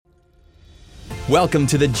Welcome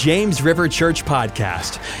to the James River Church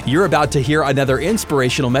Podcast. You're about to hear another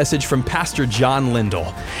inspirational message from Pastor John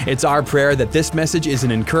Lindell. It's our prayer that this message is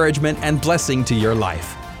an encouragement and blessing to your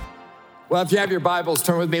life. Well, if you have your Bibles,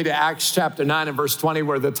 turn with me to Acts chapter 9 and verse 20,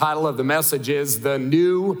 where the title of the message is The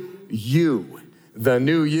New You. The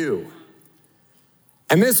New You.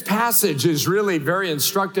 And this passage is really very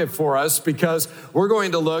instructive for us because we're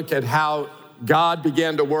going to look at how God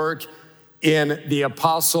began to work in the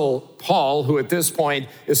Apostle Paul, who at this point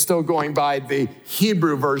is still going by the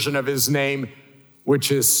Hebrew version of his name,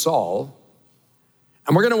 which is Saul.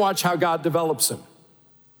 And we're going to watch how God develops him.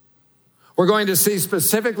 We're going to see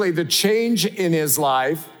specifically the change in his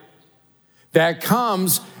life that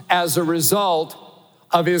comes as a result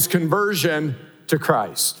of his conversion to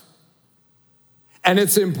Christ. And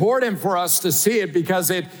it's important for us to see it because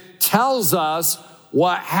it tells us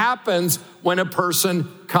what happens when a person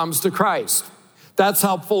comes to Christ. That's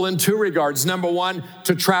helpful in two regards. Number one,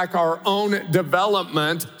 to track our own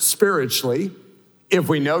development spiritually, if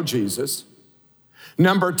we know Jesus.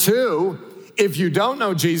 Number two, if you don't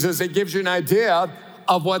know Jesus, it gives you an idea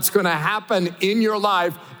of what's going to happen in your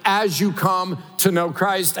life as you come to know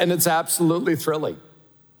Christ, and it's absolutely thrilling.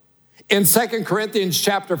 In 2 Corinthians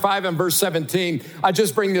chapter 5 and verse 17, I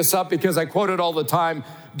just bring this up because I quote it all the time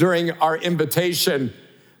during our invitation,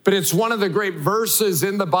 but it's one of the great verses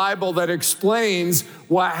in the Bible that explains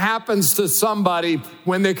what happens to somebody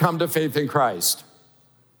when they come to faith in Christ.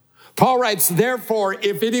 Paul writes, therefore,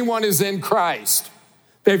 if anyone is in Christ,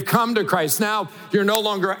 they've come to Christ. Now, you're no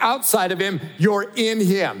longer outside of him, you're in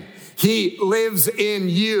him. He lives in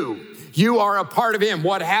you. You are a part of him.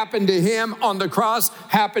 What happened to him on the cross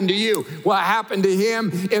happened to you. What happened to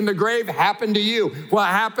him in the grave happened to you. What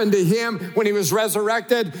happened to him when he was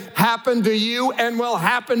resurrected happened to you and will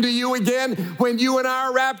happen to you again when you and I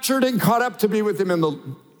are raptured and caught up to be with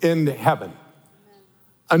him in heaven.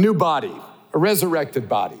 A new body, a resurrected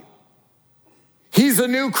body. He's a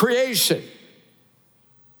new creation.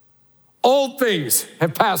 Old things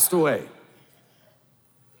have passed away.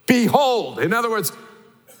 Behold, in other words,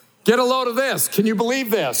 get a load of this. Can you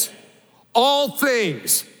believe this? All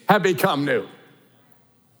things have become new.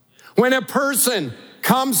 When a person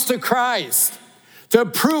comes to Christ, the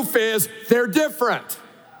proof is they're different.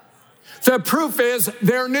 The proof is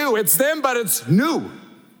they're new. It's them, but it's new.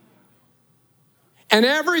 And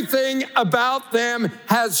everything about them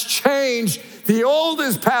has changed. The old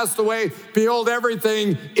has passed away. Behold,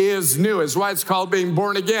 everything is new. It's why it's called being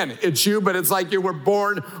born again. It's you, but it's like you were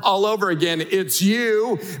born all over again. It's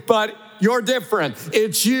you, but you're different.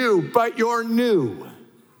 It's you, but you're new.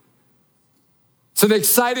 It's an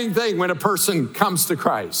exciting thing when a person comes to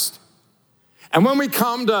Christ. And when we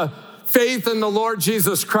come to faith in the Lord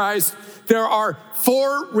Jesus Christ, there are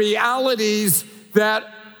four realities that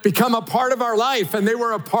become a part of our life, and they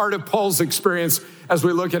were a part of Paul's experience as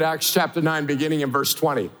we look at Acts chapter 9, beginning in verse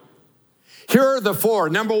 20. Here are the four.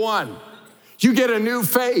 Number one, you get a new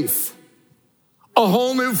faith, a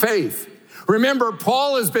whole new faith. Remember,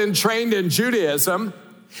 Paul has been trained in Judaism.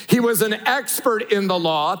 He was an expert in the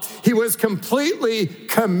law. He was completely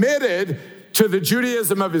committed to the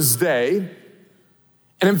Judaism of his day.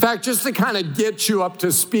 And in fact, just to kind of get you up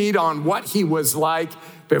to speed on what he was like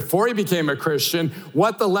before he became a Christian,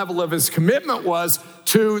 what the level of his commitment was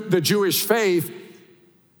to the Jewish faith,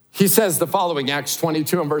 he says the following, Acts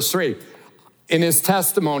 22 and verse 3, in his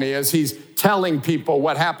testimony as he's telling people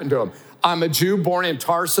what happened to him. I'm a Jew born in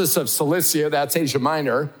Tarsus of Cilicia, that's Asia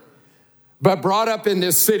Minor, but brought up in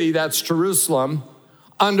this city, that's Jerusalem,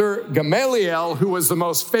 under Gamaliel, who was the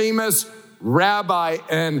most famous rabbi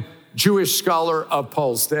and Jewish scholar of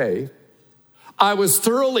Paul's day. I was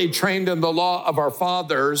thoroughly trained in the law of our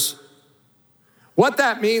fathers. What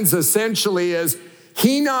that means essentially is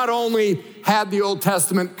he not only had the Old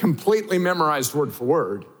Testament completely memorized word for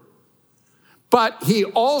word, but he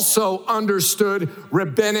also understood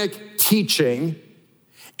rabbinic teaching,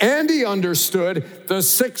 and he understood the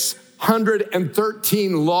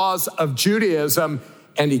 613 laws of Judaism,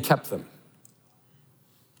 and he kept them.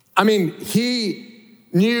 I mean, he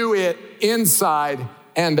knew it inside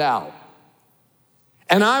and out.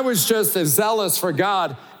 And I was just as zealous for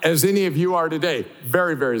God as any of you are today.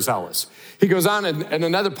 Very, very zealous. He goes on in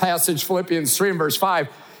another passage, Philippians 3 and verse 5.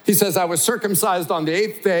 He says, I was circumcised on the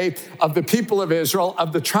 8th day of the people of Israel,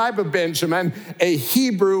 of the tribe of Benjamin, a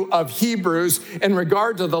Hebrew of Hebrews. In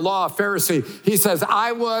regard to the law of Pharisee, he says,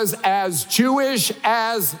 I was as Jewish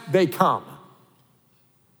as they come.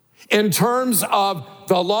 In terms of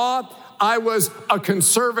the law, I was a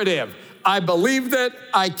conservative. I believed it,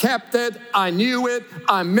 I kept it, I knew it,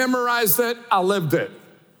 I memorized it, I lived it.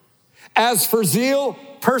 As for zeal,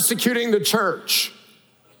 persecuting the church.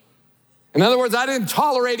 In other words, I didn't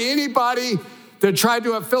tolerate anybody that tried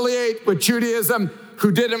to affiliate with Judaism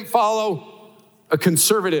who didn't follow a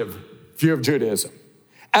conservative view of Judaism.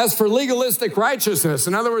 As for legalistic righteousness,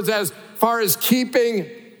 in other words, as far as keeping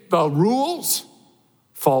the rules,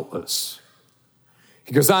 faultless.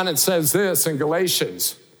 He goes on and says this in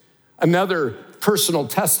Galatians, another personal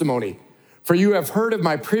testimony. For you have heard of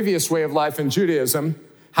my previous way of life in Judaism,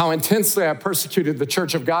 how intensely I persecuted the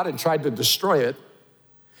church of God and tried to destroy it.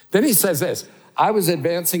 Then he says this, I was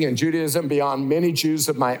advancing in Judaism beyond many Jews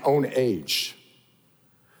of my own age.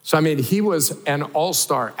 So, he was an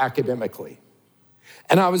all-star academically.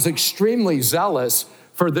 And I was extremely zealous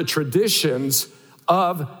for the traditions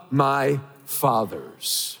of my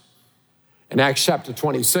fathers. In Acts chapter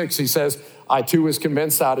 26, he says, I too was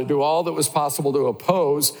convinced how to do all that was possible to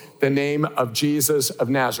oppose the name of Jesus of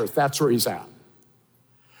Nazareth. That's where he's at.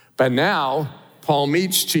 But now, Paul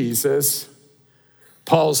meets Jesus.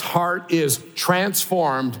 Paul's heart is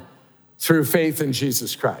transformed through faith in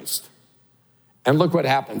Jesus Christ. And look what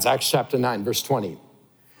happens, Acts chapter 9, verse 20.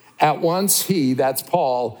 At once he, that's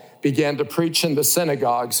Paul, began to preach in the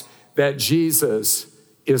synagogues that Jesus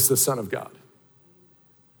is the Son of God.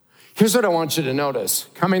 Here's what I want you to notice.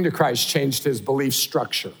 Coming to Christ changed his belief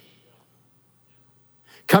structure.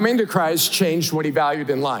 Coming to Christ changed what he valued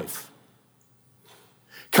in life.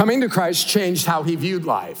 Coming to Christ changed how he viewed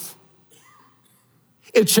life.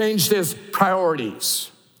 It changed his priorities.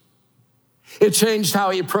 It changed how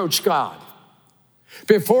he approached God.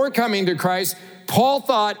 Before coming to Christ, Paul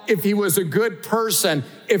thought if he was a good person,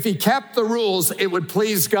 if he kept the rules, it would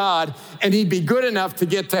please God and he'd be good enough to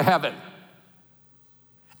get to heaven.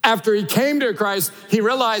 After he came to Christ, he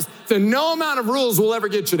realized that no amount of rules will ever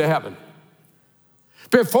get you to heaven.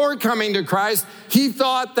 Before coming to Christ, he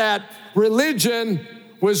thought that religion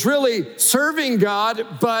was really serving God,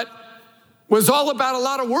 but was all about a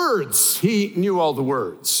lot of words. He knew all the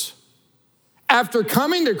words. After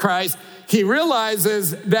coming to Christ, he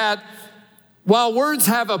realizes that while words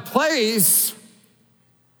have a place,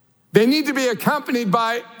 they need to be accompanied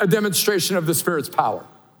by a demonstration of the Spirit's power.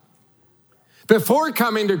 Before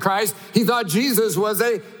coming to Christ, he thought Jesus was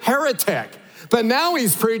a heretic. But now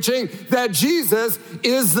he's preaching that Jesus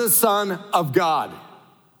is the Son of God.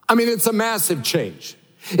 It's a massive change.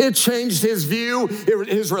 It changed his view,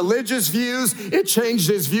 his religious views. It changed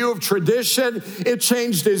his view of tradition. It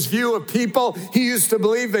changed his view of people. He used to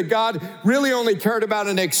believe that God really only cared about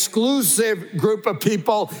an exclusive group of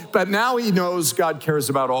people, but now he knows God cares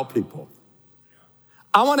about all people.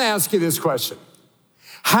 I want to ask you this question.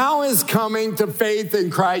 How has coming to faith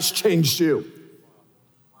in Christ changed you?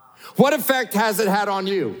 What effect has it had on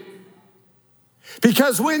you?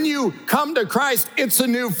 Because when you come to Christ, it's a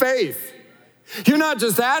new faith. You're not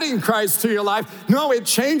just adding Christ to your life. No, it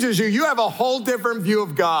changes you. You have a whole different view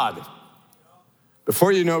of God.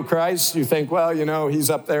 Before you know Christ, you think, well, he's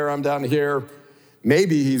up there, I'm down here.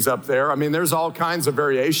 Maybe he's up there. There's all kinds of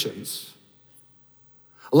variations.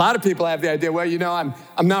 A lot of people have the idea, well,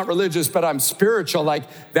 I'm not religious, but I'm spiritual. Like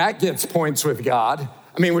that gets points with God.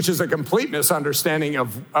 Which is a complete misunderstanding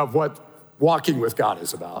of what walking with God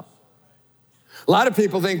is about. A lot of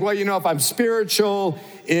people think, well, if I'm spiritual,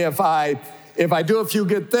 if I do a few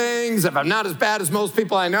good things, if I'm not as bad as most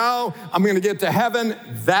people I know, I'm going to get to heaven.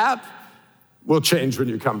 That will change when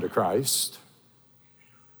you come to Christ.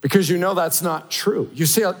 Because that's not true. You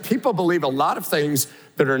see, people believe a lot of things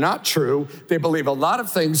that are not true. They believe a lot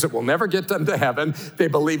of things that will never get them to heaven. They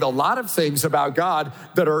believe a lot of things about God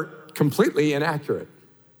that are completely inaccurate.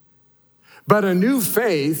 But a new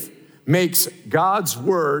faith makes God's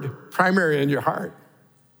word primary in your heart,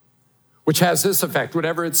 which has this effect.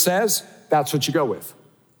 Whatever it says, that's what you go with.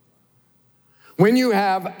 When you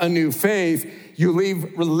have a new faith, you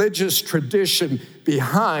leave religious tradition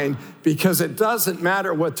behind because it doesn't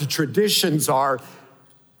matter what the traditions are.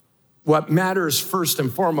 What matters first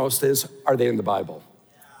and foremost is, are they in the Bible?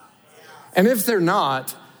 And if they're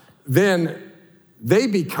not, then they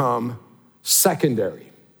become secondary.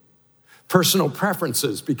 Personal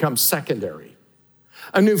preferences become secondary.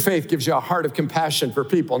 A new faith gives you a heart of compassion for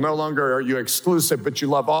people. No longer are you exclusive, but you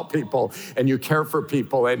love all people and you care for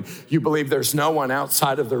people and you believe there's no one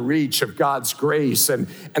outside of the reach of God's grace. And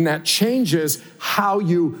that changes how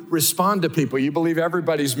you respond to people. You believe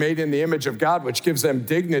everybody's made in the image of God, which gives them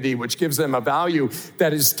dignity, which gives them a value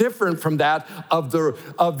that is different from that of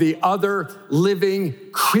the other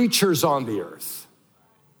living creatures on the earth.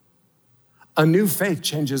 A new faith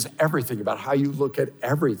changes everything about how you look at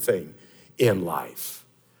everything in life.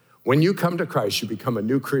 When you come to Christ, you become a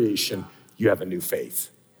new creation. You have a new faith.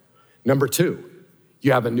 Number two,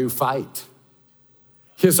 you have a new fight.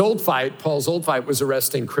 His old fight, Paul's old fight, was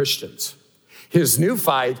arresting Christians. His new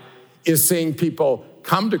fight is seeing people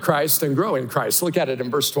come to Christ and grow in Christ. Look at it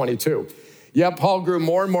in verse 22. Yet Paul grew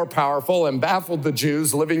more and more powerful and baffled the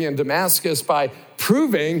Jews living in Damascus by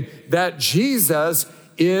proving that Jesus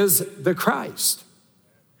is the Christ.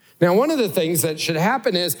 Now, one of the things that should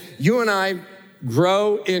happen is you and I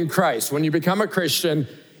grow in Christ. When you become a Christian,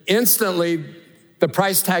 instantly the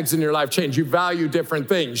price tags in your life change. You value different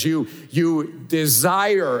things. You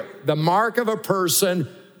desire the mark of a person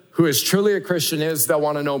who is truly a Christian is they'll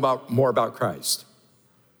want to know more about Christ.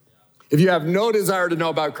 If you have no desire to know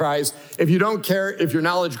about Christ, if you don't care if your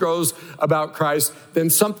knowledge grows about Christ,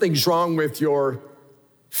 then something's wrong with your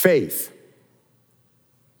faith.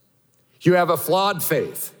 You have a flawed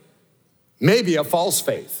faith, maybe a false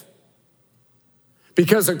faith.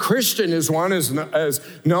 Because a Christian is known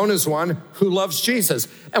as one who loves Jesus.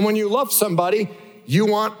 And when you love somebody, you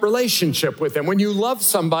want relationship with them. When you love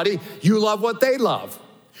somebody, you love what they love.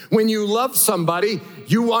 When you love somebody,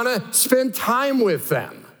 you want to spend time with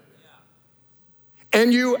them.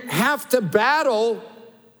 And you have to battle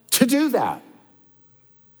to do that.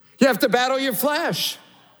 You have to battle your flesh.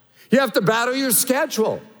 You have to battle your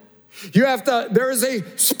schedule. There is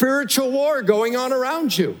a spiritual war going on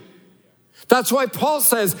around you. That's why Paul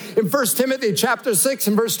says in 1 Timothy chapter 6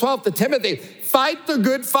 and verse 12 to Timothy, fight the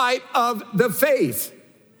good fight of the faith.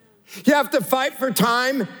 You have to fight for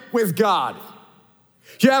time with God.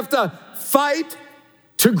 You have to fight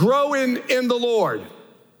to grow in the Lord.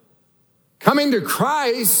 Coming to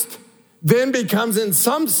Christ then becomes, in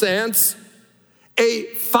some sense, a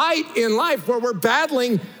fight in life where we're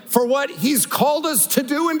battling for what he's called us to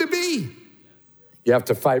do and to be. You have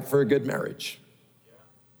to fight for a good marriage.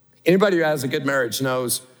 Anybody who has a good marriage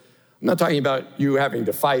knows, I'm not talking about you having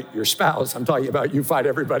to fight your spouse. I'm talking about you fight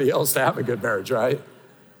everybody else to have a good marriage, right?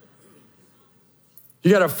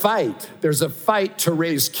 You got to fight. There's a fight to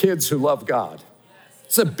raise kids who love God.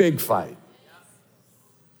 It's a big fight.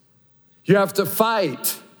 You have to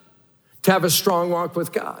fight to have a strong walk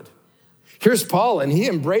with God. Here's Paul, and he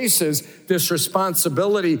embraces this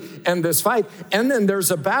responsibility and this fight. And then there's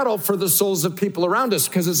a battle for the souls of people around us,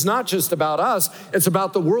 because it's not just about us. It's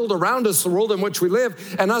about the world around us, the world in which we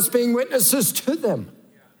live, and us being witnesses to them.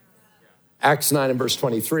 Acts 9 and verse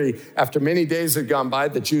 23, after many days had gone by,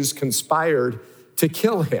 the Jews conspired to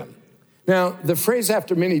kill him. Now, the phrase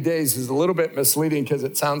after many days is a little bit misleading because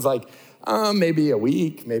it sounds like maybe a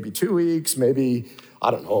week, maybe 2 weeks, maybe,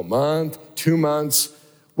 a month, 2 months.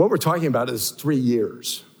 What we're talking about is 3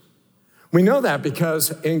 years. We know that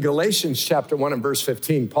because in Galatians chapter 1 and verse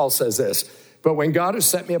 15, Paul says this, but when God who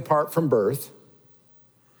set me apart from birth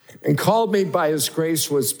and called me by his grace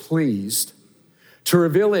was pleased to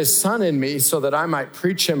reveal his son in me so that I might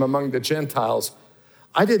preach him among the Gentiles,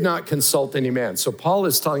 I did not consult any man. So Paul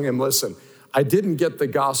is telling him, listen, I didn't get the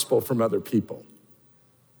gospel from other people.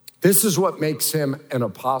 This is what makes him an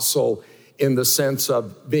apostle in the sense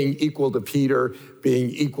of being equal to Peter, being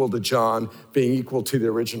equal to John, being equal to the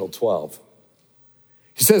original 12.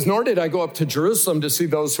 He says, nor did I go up to Jerusalem to see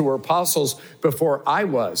those who were apostles before I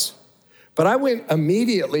was, but I went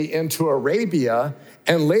immediately into Arabia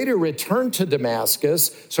and later returned to Damascus.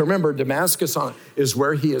 So remember, Damascus is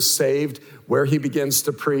where he is saved, where he begins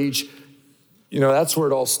to preach. That's where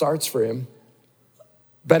it all starts for him.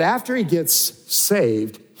 But after he gets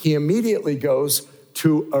saved, he immediately goes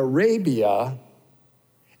to Arabia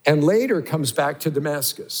and later comes back to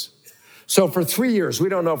Damascus. So for 3 years, we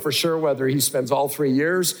don't know for sure whether he spends all 3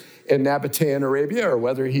 years in Nabatea, Arabia, or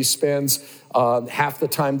whether he spends half the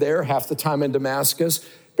time there, half the time in Damascus.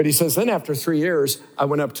 But he says, then after 3 years, I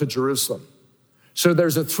went up to Jerusalem. So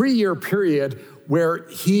there's a 3-year period where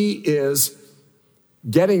he is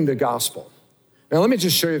getting the gospel. Now, let me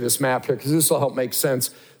just show you this map here because this will help make sense.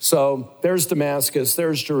 So there's Damascus,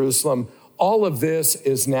 there's Jerusalem. All of this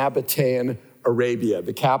is Nabatean Arabia.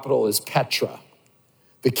 The capital is Petra.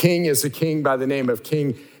 The king is a king by the name of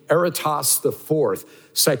King Aretas IV,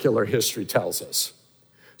 secular history tells us.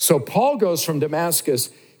 So Paul goes from Damascus,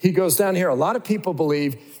 he goes down here. A lot of people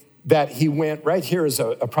believe that he went, right here is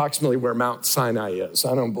approximately where Mount Sinai is.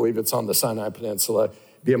 I don't believe it's on the Sinai Peninsula.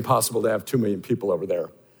 It'd be impossible to have 2 million people over there.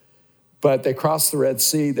 But they cross the Red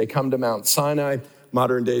Sea, they come to Mount Sinai,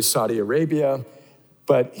 modern day Saudi Arabia.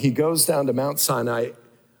 But he goes down to Mount Sinai,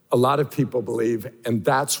 a lot of people believe, and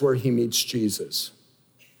that's where he meets Jesus.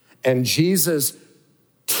 And Jesus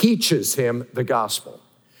teaches him the gospel.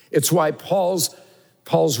 It's why Paul's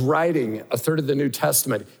Paul's writing a third of the New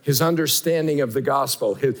Testament, his understanding of the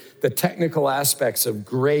gospel, the technical aspects of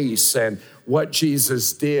grace and what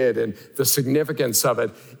Jesus did and the significance of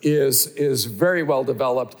it is very well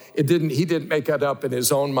developed. He didn't make it up in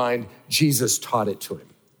his own mind. Jesus taught it to him.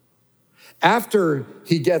 After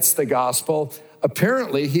he gets the gospel,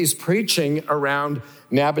 apparently he's preaching around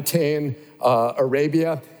Nabatean,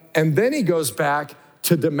 Arabia, and then he goes back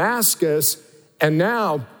to Damascus, and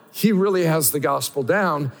now he really has the gospel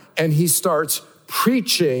down, and he starts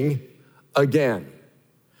preaching again.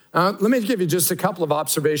 Let me give you just a couple of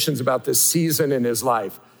observations about this season in his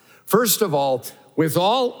life. First of all, with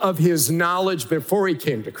all of his knowledge before he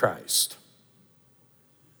came to Christ,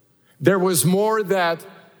 there was more that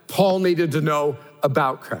Paul needed to know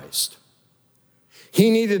about Christ. He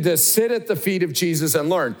needed to sit at the feet of Jesus and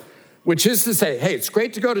learn, which is to say, hey, it's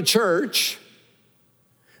great to go to church,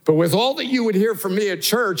 but with all that you would hear from me at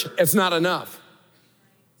church, it's not enough.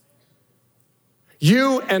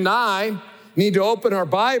 You and I need to open our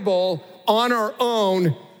Bible on our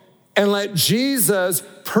own and let Jesus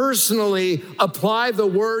personally apply the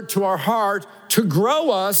word to our heart to grow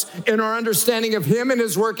us in our understanding of him and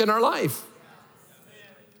his work in our life.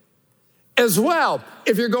 As well,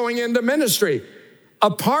 if you're going into ministry, a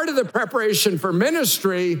part of the preparation for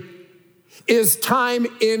ministry is time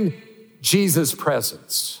in Jesus'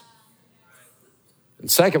 presence. And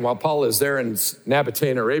second, while Paul is there in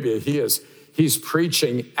Nabatean, Arabia, he's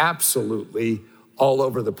preaching absolutely all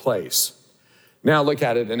over the place. Now look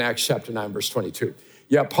at it in Acts chapter 9, verse 22.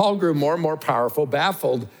 Yet Paul grew more and more powerful,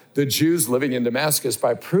 baffled the Jews living in Damascus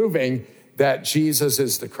by proving that Jesus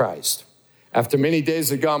is the Christ. After many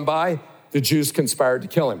days had gone by, the Jews conspired to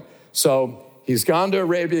kill him. So he's gone to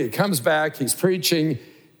Arabia, he comes back, he's preaching.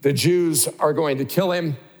 The Jews are going to kill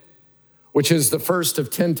him, which is the first of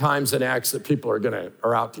 10 times in Acts that people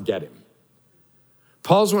are out to get him.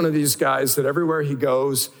 Paul's one of these guys that everywhere he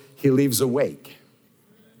goes, he leaves a wake.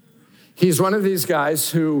 He's one of these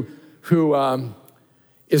guys who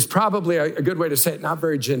is probably a good way to say it, not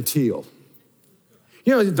very genteel.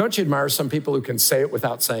 You know, don't you admire some people who can say it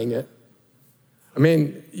without saying it? I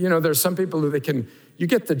mean, you know, there's some people who you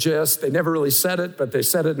get the gist, they never really said it, but they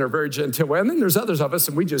said it in a very genteel way. And then there's others of us,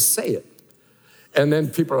 and we just say it. And then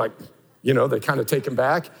people are like, you know, they kind of take them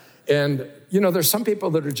back. And, you know, there's some people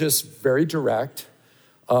that are just very direct.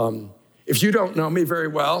 If you don't know me very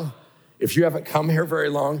well, if you haven't come here very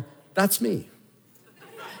long, that's me.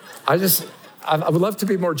 I would love to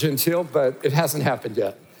be more genteel, but it hasn't happened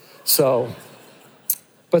yet.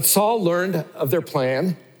 But Saul learned of their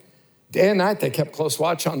plan. Day and night, they kept close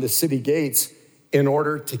watch on the city gates in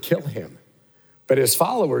order to kill him. But his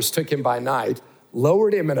followers took him by night,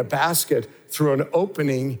 lowered him in a basket through an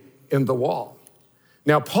opening in the wall.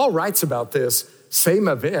 Now, Paul writes about this same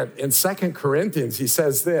event in 2 Corinthians. He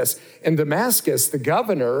says this, in Damascus, the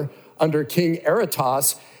governor under King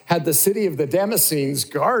Aretas had the city of the Damascenes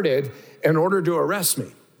guarded in order to arrest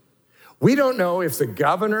me. We don't know if the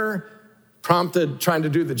governor prompted trying to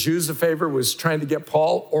do the Jews a favor, was trying to get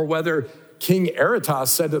Paul, or whether King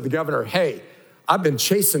Aretas said to the governor, hey, I've been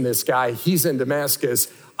chasing this guy. He's in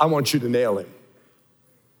Damascus. I want you to nail him.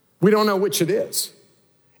 We don't know which it is.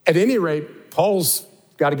 At any rate, Paul's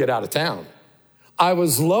got to get out of town. I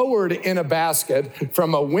was lowered in a basket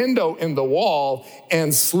from a window in the wall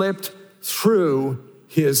and slipped through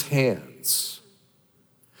his hands.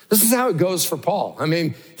 This is how it goes for Paul. I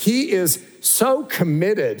mean, he is so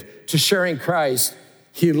committed to sharing Christ,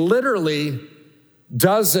 he literally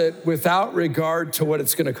does it without regard to what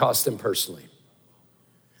it's going to cost him personally.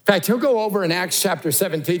 In fact, he'll go over in Acts chapter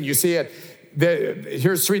 17. You see it.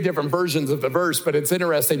 Here's 3 different versions of the verse, but it's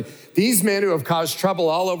interesting. These men who have caused trouble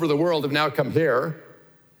all over the world have now come here.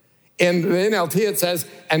 In the NLT, it says,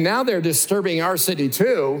 and now they're disturbing our city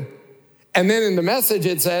too. And then in the Message,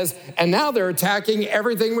 it says, and now they're attacking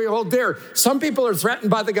everything we hold dear. Some people are threatened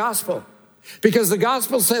by the gospel because the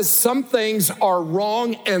gospel says some things are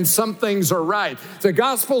wrong and some things are right. The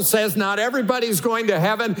gospel says not everybody's going to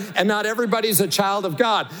heaven and not everybody's a child of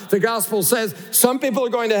God. The gospel says some people are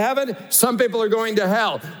going to heaven, some people are going to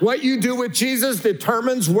hell. What you do with Jesus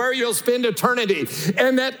determines where you'll spend eternity,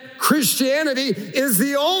 and that Christianity is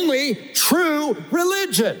the only true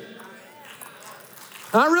religion.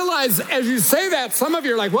 I realize as you say that, some of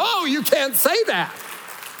you are like, whoa, you can't say that.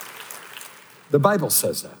 The Bible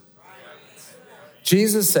says that.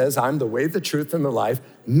 Jesus says, I'm the way, the truth, and the life.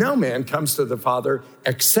 No man comes to the Father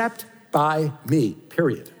except by me,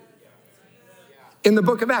 period. In the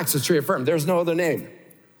book of Acts, it's reaffirmed, there's no other name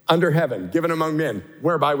under heaven given among men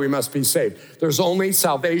whereby we must be saved. There's only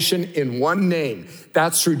salvation in one name.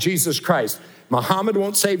 That's through Jesus Christ. Muhammad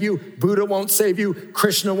won't save you. Buddha won't save you.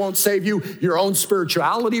 Krishna won't save you. Your own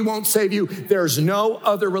spirituality won't save you. There's no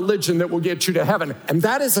other religion that will get you to heaven. And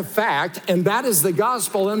that is a fact, and that is the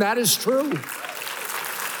gospel, and that is true.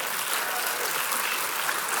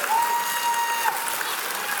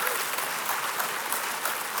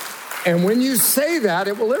 And when you say that,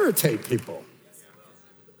 it will irritate people.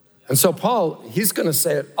 And so Paul, he's going to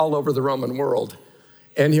say it all over the Roman world,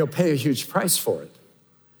 and he'll pay a huge price for it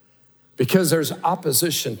because there's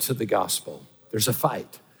opposition to the gospel. There's a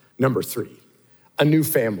fight. Number 3, a new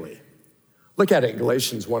family. Look at it in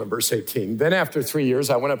Galatians 1 and verse 18. Then after 3 years,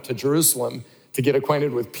 I went up to Jerusalem to get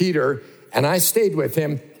acquainted with Peter, and I stayed with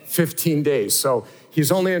him 15 days. So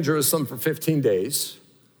he's only in Jerusalem for 15 days.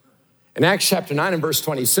 In Acts chapter 9 and verse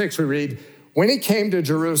 26, we read, when he came to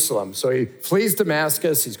Jerusalem, so he flees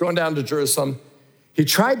Damascus, he's going down to Jerusalem, he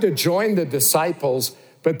tried to join the disciples,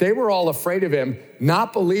 but they were all afraid of him,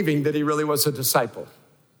 not believing that he really was a disciple.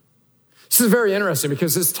 This is very interesting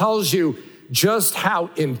because this tells you just how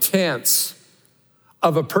intense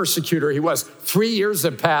of a persecutor he was. 3 years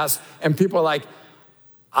have passed, and people are like,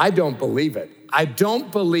 I don't believe it. I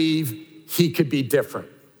don't believe he could be different.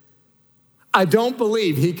 I don't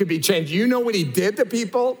believe he could be changed. You know what he did to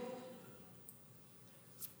people?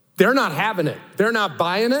 They're not having it. They're not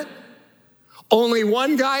buying it. Only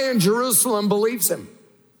one guy in Jerusalem believes him.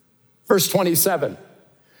 Verse 27.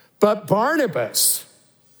 But Barnabas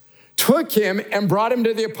took him and brought him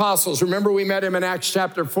to the apostles. Remember, we met him in Acts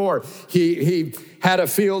chapter 4. He had a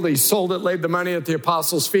field, he sold it, laid the money at the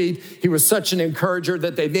apostles' feet. He was such an encourager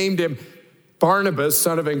that they named him Barnabas,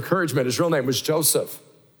 son of encouragement. His real name was Joseph.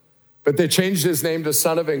 But they changed his name to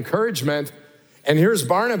son of encouragement. And here's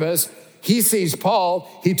Barnabas. He sees Paul.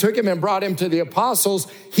 He took him and brought him to the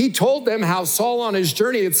apostles. He told them how Saul on his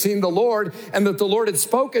journey had seen the Lord and that the Lord had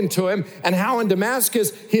spoken to him and how in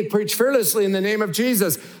Damascus he had preached fearlessly in the name of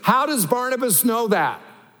Jesus. How does Barnabas know that?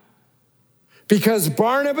 Because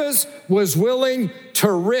Barnabas was willing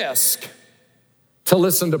to risk to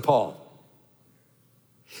listen to Paul.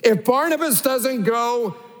 If Barnabas doesn't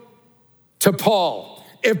go to Paul,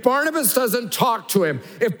 if Barnabas doesn't talk to him,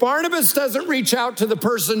 if Barnabas doesn't reach out to the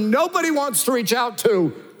person nobody wants to reach out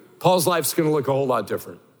to, Paul's life's going to look a whole lot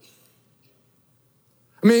different.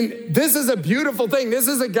 I mean, this is a beautiful thing. This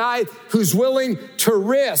is a guy who's willing to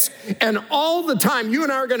risk. And all the time, you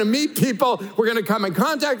and I are going to meet people. We're going to come in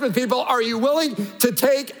contact with people. Are you willing to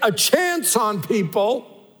take a chance on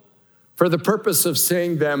people for the purpose of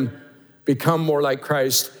seeing them become more like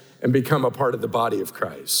Christ and become a part of the body of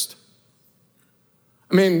Christ?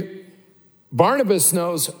 I mean, Barnabas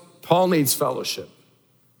knows Paul needs fellowship.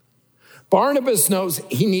 Barnabas knows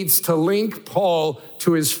he needs to link Paul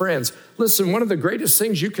to his friends. Listen, one of the greatest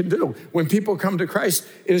things you can do when people come to Christ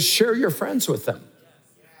is share your friends with them.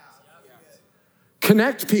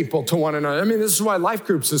 Connect people to one another. I mean, this is why Life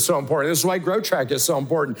Groups is so important. This is why Grow Track is so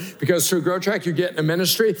important, because through Grow Track, you get in a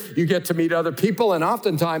ministry, you get to meet other people, and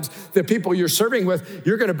oftentimes the people you're serving with,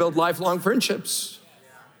 you're going to build lifelong friendships.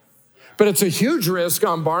 But it's a huge risk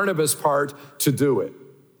on Barnabas' part to do it.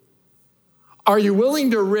 Are you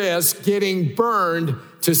willing to risk getting burned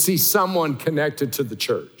to see someone connected to the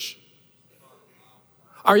church?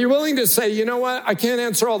 Are you willing to say, you know what, I can't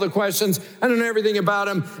answer all the questions, I don't know everything about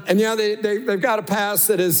them, and yeah, they've got a past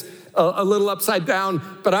that is a little upside down,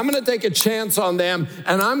 but I'm gonna take a chance on them,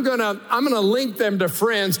 and I'm gonna link them to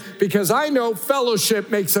friends, because I know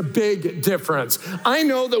fellowship makes a big difference. I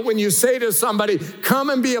know that when you say to somebody,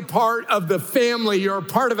 come and be a part of the family, you're a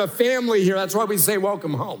part of a family here, that's why we say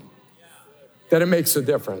welcome home, that it makes a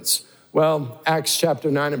difference. Well, Acts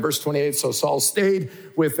chapter 9 and verse 28, so Saul stayed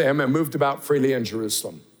with them and moved about freely in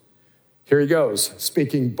Jerusalem. Here he goes,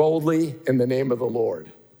 speaking boldly in the name of the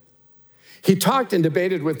Lord. He talked and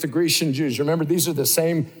debated with the Grecian Jews. Remember, these are the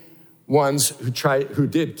same ones who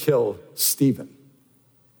did kill Stephen.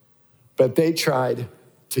 But they tried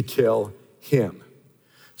to kill him.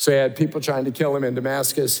 So he had people trying to kill him in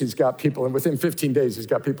Damascus. He's got people, and within 15 days, he's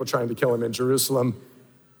got people trying to kill him in Jerusalem.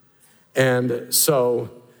 And so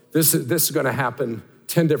this is going to happen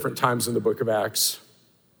 10 different times in the book of Acts.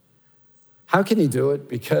 How can he do it?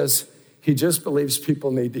 Because he just believes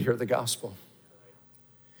people need to hear the gospel.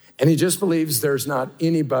 And he just believes there's not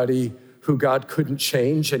anybody who God couldn't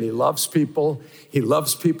change, and he loves people. He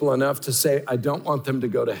loves people enough to say, I don't want them to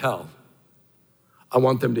go to hell. I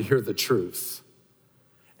want them to hear the truth.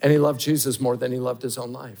 And he loved Jesus more than he loved his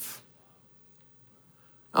own life.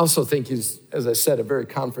 I also think he's, as I said, a very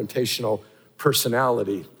confrontational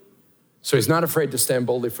personality. So he's not afraid to stand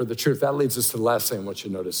boldly for the truth. That leads us to the last thing I want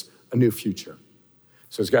you to notice, a new future.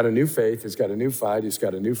 So he's got a new faith, he's got a new fight, he's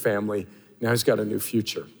got a new family, now he's got a new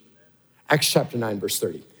future. Acts chapter 9, verse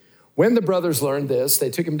 30. When the brothers learned this, they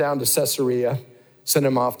took him down to Caesarea, sent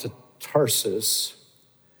him off to Tarsus.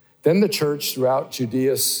 Then the church throughout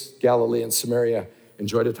Judea, Galilee, and Samaria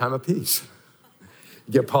enjoyed a time of peace.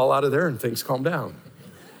 Get Paul out of there and things calm down.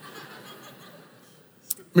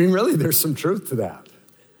 I mean, really, there's some truth to that.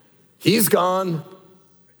 He's gone.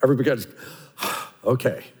 Everybody goes,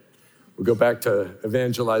 okay. We'll go back to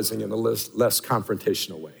evangelizing in a less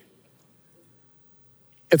confrontational way.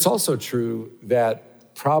 It's also true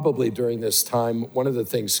that probably during this time, one of the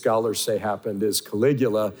things scholars say happened is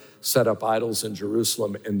Caligula set up idols in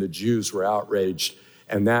Jerusalem and the Jews were outraged,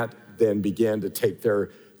 and that then began to take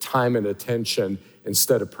their time and attention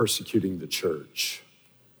instead of persecuting the church.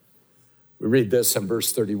 We read this in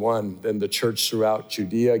verse 31, then the church throughout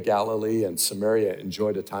Judea, Galilee, and Samaria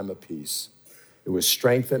enjoyed a time of peace. It was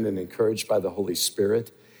strengthened and encouraged by the Holy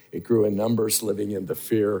Spirit. It grew in numbers, living in the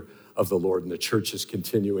fear of the Lord, and the church is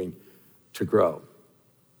continuing to grow.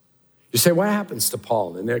 You say, what happens to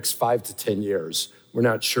Paul in the next 5 to 10 years? We're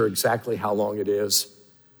not sure exactly how long it is.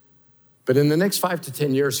 But in the next 5 to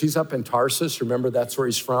 10 years, he's up in Tarsus. Remember, that's where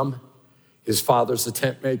he's from. His father's a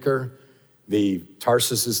tent maker.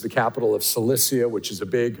 Tarsus is the capital of Cilicia, which is a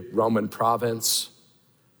big Roman province.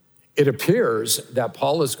 It appears that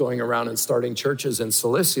Paul is going around and starting churches in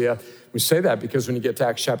Cilicia. We say that because when you get to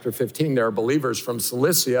Acts chapter 15, there are believers from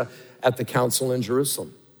Cilicia at the council in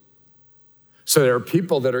Jerusalem. So there are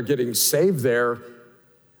people that are getting saved there.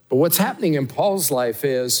 But what's happening in Paul's life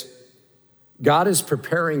is God is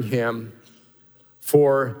preparing him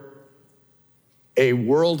for a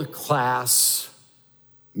world-class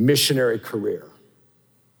missionary career.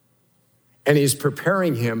 And he's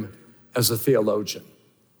preparing him as a theologian.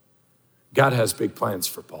 God has big plans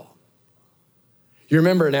for Paul. You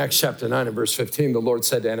remember in Acts chapter 9 and verse 15, the Lord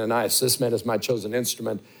said to Ananias, this man is my chosen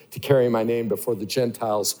instrument to carry my name before the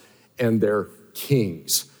Gentiles and their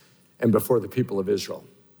kings and before the people of Israel.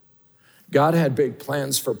 God had big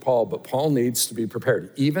plans for Paul, but Paul needs to be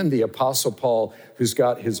prepared. Even the Apostle Paul, who's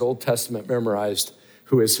got his Old Testament memorized,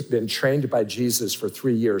 who has been trained by Jesus for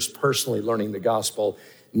 3 years, personally learning the gospel,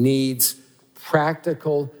 needs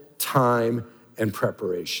practical time and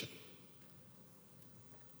preparation.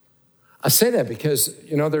 I say that because,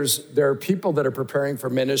 there are people that are preparing for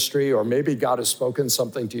ministry, or maybe God has spoken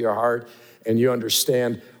something to your heart and you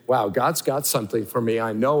understand, wow, God's got something for me,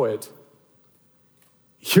 I know it.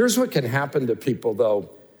 Here's what can happen to people,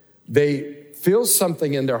 though. They feel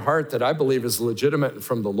something in their heart that I believe is legitimate and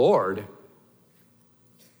from the Lord,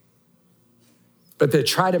 but they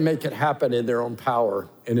try to make it happen in their own power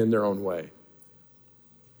and in their own way.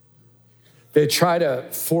 They try to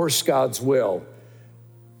force God's will.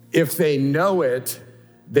 If they know it,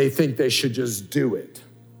 they think they should just do it.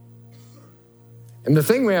 And the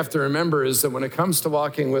thing we have to remember is that when it comes to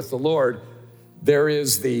walking with the Lord, there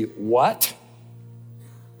is the what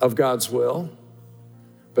of God's will,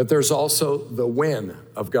 but there's also the when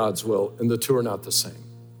of God's will, and the two are not the same.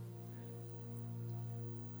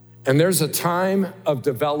 And there's a time of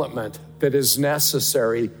development that is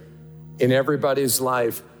necessary in everybody's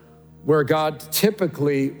life where God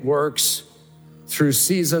typically works through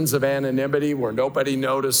seasons of anonymity where nobody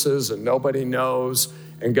notices and nobody knows,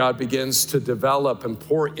 and God begins to develop and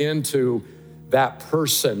pour into that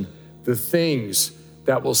person the things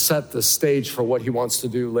that will set the stage for what he wants to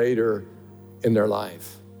do later in their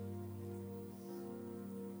life.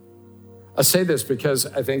 I say this because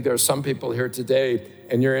I think there are some people here today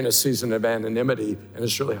and you're in a season of anonymity and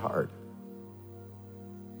it's really hard.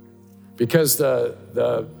 Because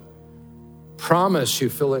the promise you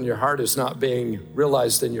feel in your heart is not being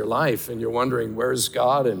realized in your life, and you're wondering where's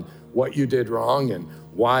God and what you did wrong and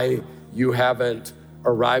why you haven't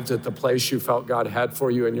arrived at the place you felt God had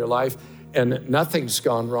for you in your life. And nothing's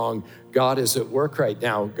gone wrong. God is at work right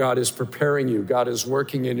now. God is preparing you. God is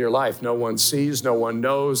working in your life. No one sees, no one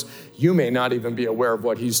knows. You may not even be aware of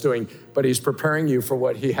what he's doing, but he's preparing you for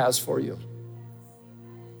what he has for you.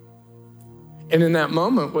 And in that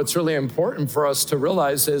moment, what's really important for us to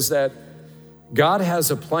realize is that God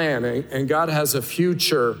has a plan and God has a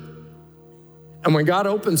future. And when God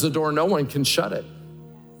opens the door, no one can shut it.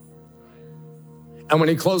 And when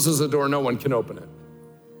he closes the door, no one can open it.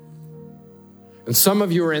 And some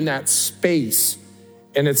of you are in that space,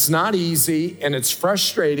 and it's not easy and it's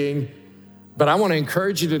frustrating, but I want to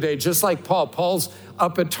encourage you today, just like Paul's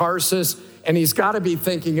up at Tarsus, and he's got to be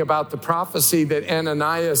thinking about the prophecy that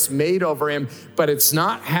Ananias made over him, but it's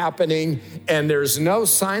not happening, and there's no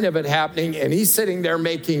sign of it happening, and he's sitting there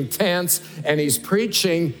making tents, and he's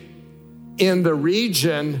preaching in the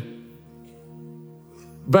region,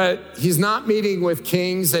 but he's not meeting with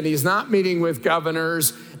kings, and he's not meeting with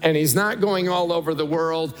governors, and he's not going all over the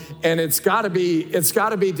world. And it's got to be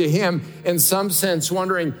to him in some sense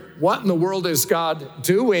wondering, what in the world is God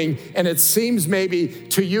doing? And it seems maybe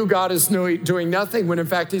to you God is doing nothing when in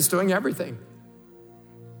fact he's doing everything.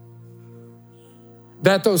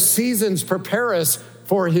 That those seasons prepare us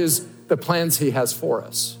for the plans he has for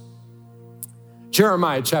us.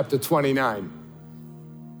 Jeremiah chapter 29.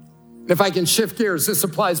 If I can shift gears, this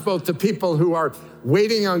applies both to people who are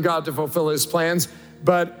waiting on God to fulfill his plans,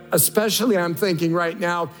 but especially I'm thinking right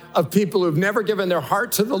now of people who've never given their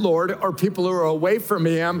heart to the Lord, or people who are away from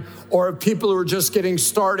him, or people who are just getting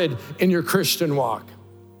started in your Christian walk.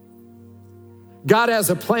 God has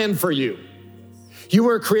a plan for you. You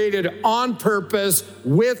were created on purpose,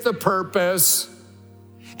 with a purpose,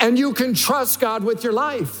 and you can trust God with your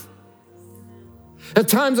life. At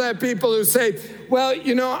times I have people who say, well,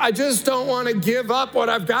 I just don't want to give up what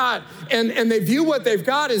I've got. And they view what they've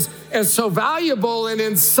got as so valuable. And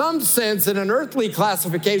in some sense, in an earthly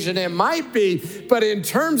classification, it might be. But in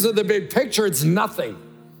terms of the big picture, it's nothing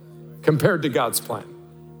compared to God's plan.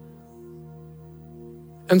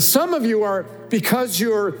 And some of you are, because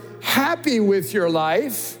you're happy with your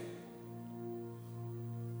life,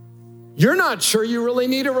 you're not sure you really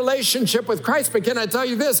need a relationship with Christ. But can I tell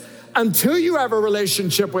you this? Until you have a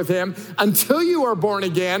relationship with him, until you are born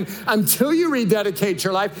again, until you rededicate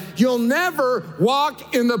your life, you'll never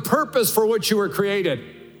walk in the purpose for which you were created.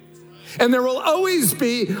 And there will always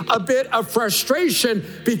be a bit of frustration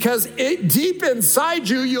because deep inside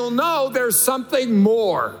you, you'll know there's something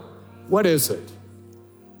more. What is it?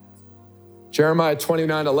 Jeremiah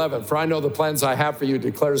 29:11, for I know the plans I have for you,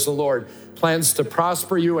 declares the Lord. Plans to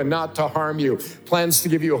prosper you and not to harm you. Plans to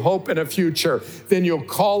give you hope and a future. Then you'll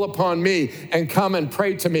call upon me and come and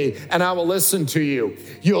pray to me, and I will listen to you.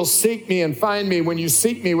 You'll seek me and find me when you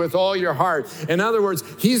seek me with all your heart. In other words,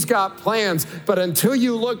 he's got plans, but until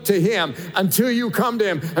you look to him, until you come to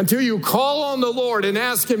him, until you call on the Lord and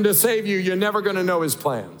ask him to save you, you're never going to know his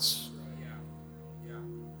plans.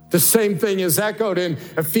 The same thing is echoed in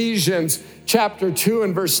Ephesians chapter 2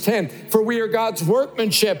 and verse 10. For we are God's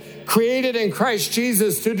workmanship, created in Christ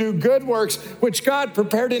Jesus to do good works, which God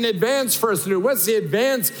prepared in advance for us to do. What's the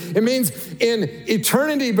advance? It means in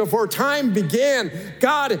eternity, before time began,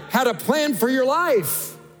 God had a plan for your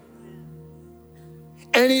life.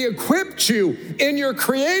 And he equipped you in your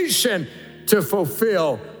creation to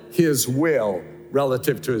fulfill his will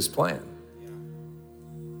relative to his plan.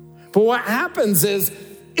 But what happens is,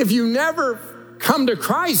 if you never come to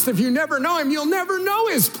Christ, if you never know him, you'll never know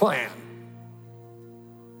his plan.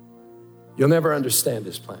 You'll never understand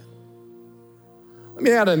his plan. Let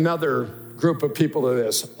me add another group of people to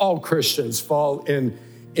this. All Christians fall in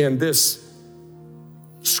this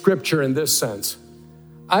scripture in this sense.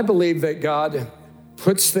 I believe that God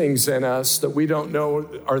puts things in us that we don't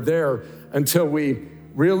know are there until we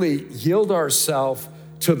really yield ourselves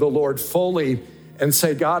to the Lord fully and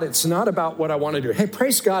say, God, it's not about what I want to do. Hey,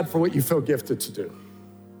 praise God for what you feel gifted to do.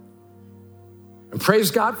 And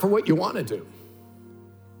praise God for what you want to do.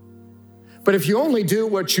 But if you only do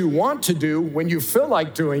what you want to do when you feel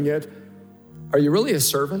like doing it, are you really a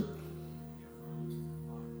servant?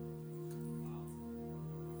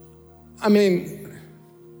 I mean,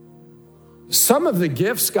 some of the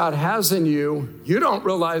gifts God has in you, you don't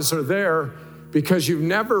realize are there because you've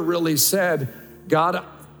never really said, God,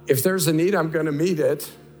 if there's a need, I'm going to meet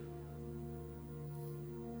it.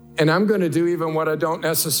 And I'm going to do even what I don't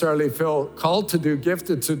necessarily feel called to do,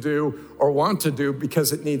 gifted to do, or want to do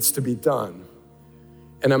because it needs to be done.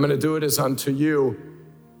 And I'm going to do it as unto you.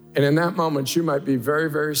 And in that moment, you might be very,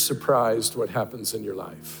 very surprised what happens in your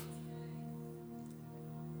life.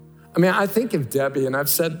 I mean, I think of Debbie, and I've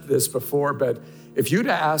said this before, but if you'd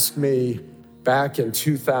asked me back in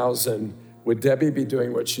 2000, would Debbie be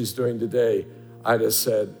doing what she's doing today? I'd have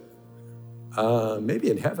said, maybe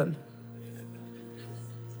in heaven.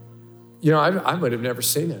 I would have never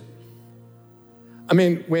seen it. I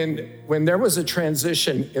mean, when there was a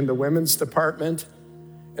transition in the women's department,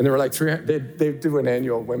 and there were like 300, they do an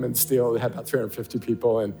annual women's deal. They had about 350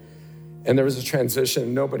 people, and there was a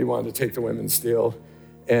transition. Nobody wanted to take the women's deal,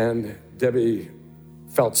 and Debbie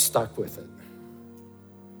felt stuck with it.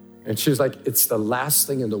 And she was like, it's the last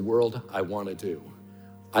thing in the world I want to do.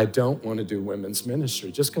 I don't want to do women's ministry.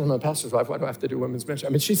 Just because I'm a pastor's wife, why do I have to do women's ministry?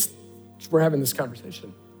 I mean, we're having this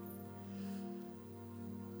conversation.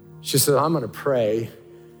 She said, I'm going to pray,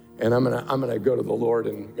 and I'm going to go to the Lord,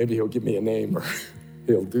 and maybe he'll give me a name, or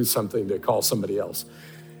he'll do something to call somebody else.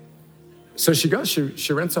 So she goes,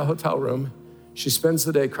 she rents a hotel room. She spends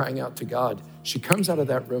the day crying out to God. She comes out of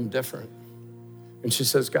that room different. And she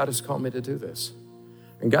says, God has called me to do this.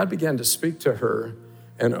 And God began to speak to her.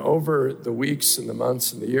 And over the weeks and the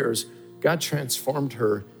months and the years, God transformed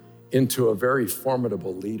her into a very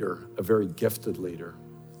formidable leader, a very gifted leader.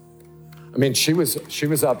 I mean, she was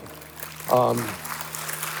up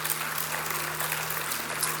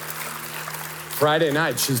Friday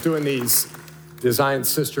night. She's doing these Design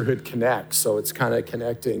Sisterhood Connect, so it's kind of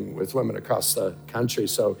connecting with women across the country.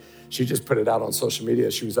 So she just put it out on social media.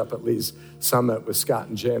 She was up at Lee's Summit with Scott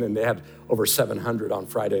and Jen, and they had over 700 on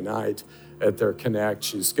Friday night at their Connect.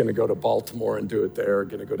 She's going to go to Baltimore and do it there,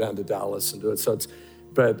 going to go down to Dallas and do it.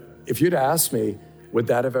 But if you'd asked me, would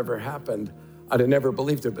that have ever happened? I'd have never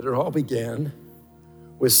believed it, but it all began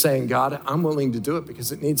with saying, God, I'm willing to do it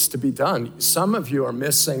because it needs to be done. Some of you are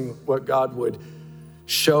missing what God would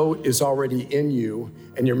show is already in you,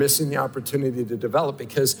 and you're missing the opportunity to develop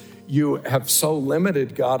because you have so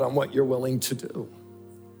limited God on what you're willing to do.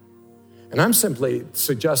 And I'm simply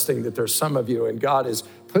suggesting that there's some of you, and God has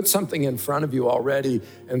put something in front of you already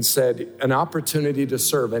and said, an opportunity to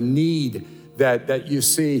serve, a need that you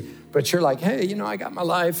see, but you're like, hey, I got my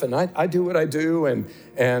life and I do what I do,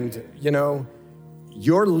 and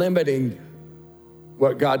you're limiting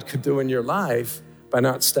what God could do in your life by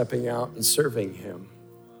not stepping out and serving him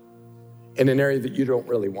in an area that you don't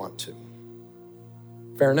really want to.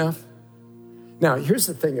 Fair enough? Now, here's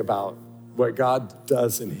the thing about what God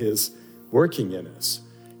does in his working in us.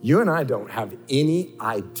 You and I don't have any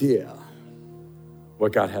idea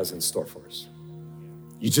what God has in store for us.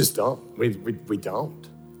 You just don't. We don't.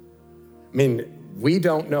 I mean, we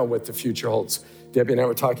don't know what the future holds. Debbie and I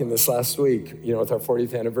were talking this last week, with our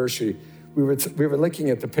 40th anniversary. We were looking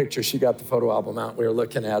at the picture. She got the photo album out. We were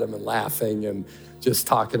looking at them and laughing and just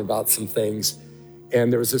talking about some things.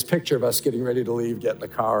 And there was this picture of us getting ready to leave, get in the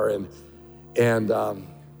car. And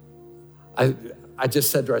I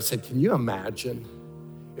just said to her, I said, can you imagine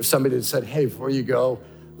if somebody had said, hey, before you go,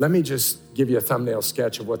 let me just give you a thumbnail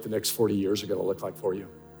sketch of what the next 40 years are going to look like for you.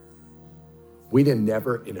 We'd have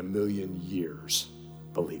never in a million years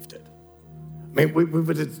believed it. I mean,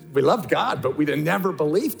 we loved God, but we'd have never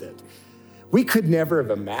believed it. We could never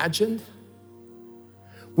have imagined.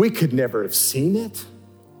 We could never have seen it.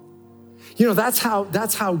 That's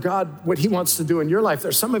how God, what he wants to do in your life.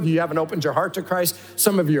 There's some of you haven't opened your heart to Christ.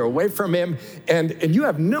 Some of you are away from him, and you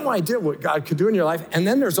have no idea what God could do in your life. And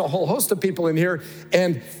then there's a whole host of people in here,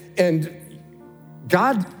 and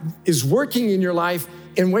God is working in your life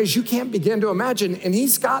in ways you can't begin to imagine. And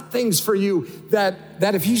he's got things for you that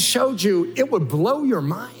if he showed you, it would blow your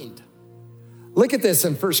mind. Look at this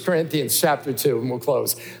in 1 Corinthians chapter 2, and we'll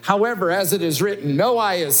close. However, as it is written, no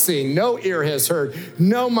eye has seen, no ear has heard,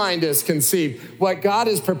 no mind has conceived what God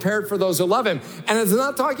has prepared for those who love him. And it's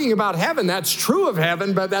not talking about heaven. That's true of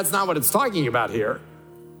heaven, but that's not what it's talking about here.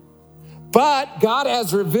 But God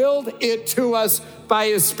has revealed it to us by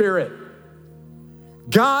his Spirit.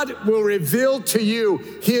 God will reveal to you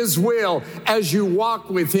his will as you walk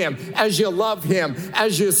with him, as you love him,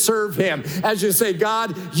 as you serve him, as you say,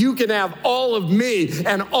 God, you can have all of me,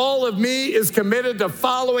 and all of me is committed to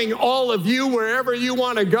following all of you wherever you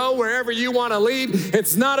want to go, wherever you want to lead.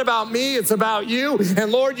 It's not about me, it's about you.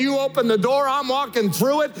 And Lord, you open the door, I'm walking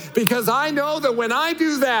through it because I know that when I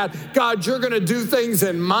do that, God, you're going to do things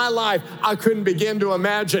in my life I couldn't begin to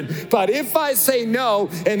imagine. But if I say no,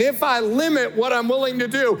 and if I limit what I'm willing to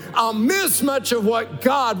do, I'll miss much of what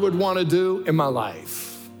God would want to do in my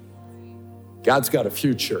life. God's got a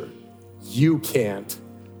future you can't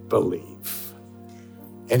believe.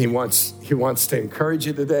 And he wants to encourage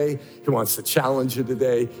you today. He wants to challenge you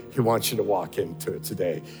today. He wants you to walk into it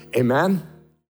today. Amen.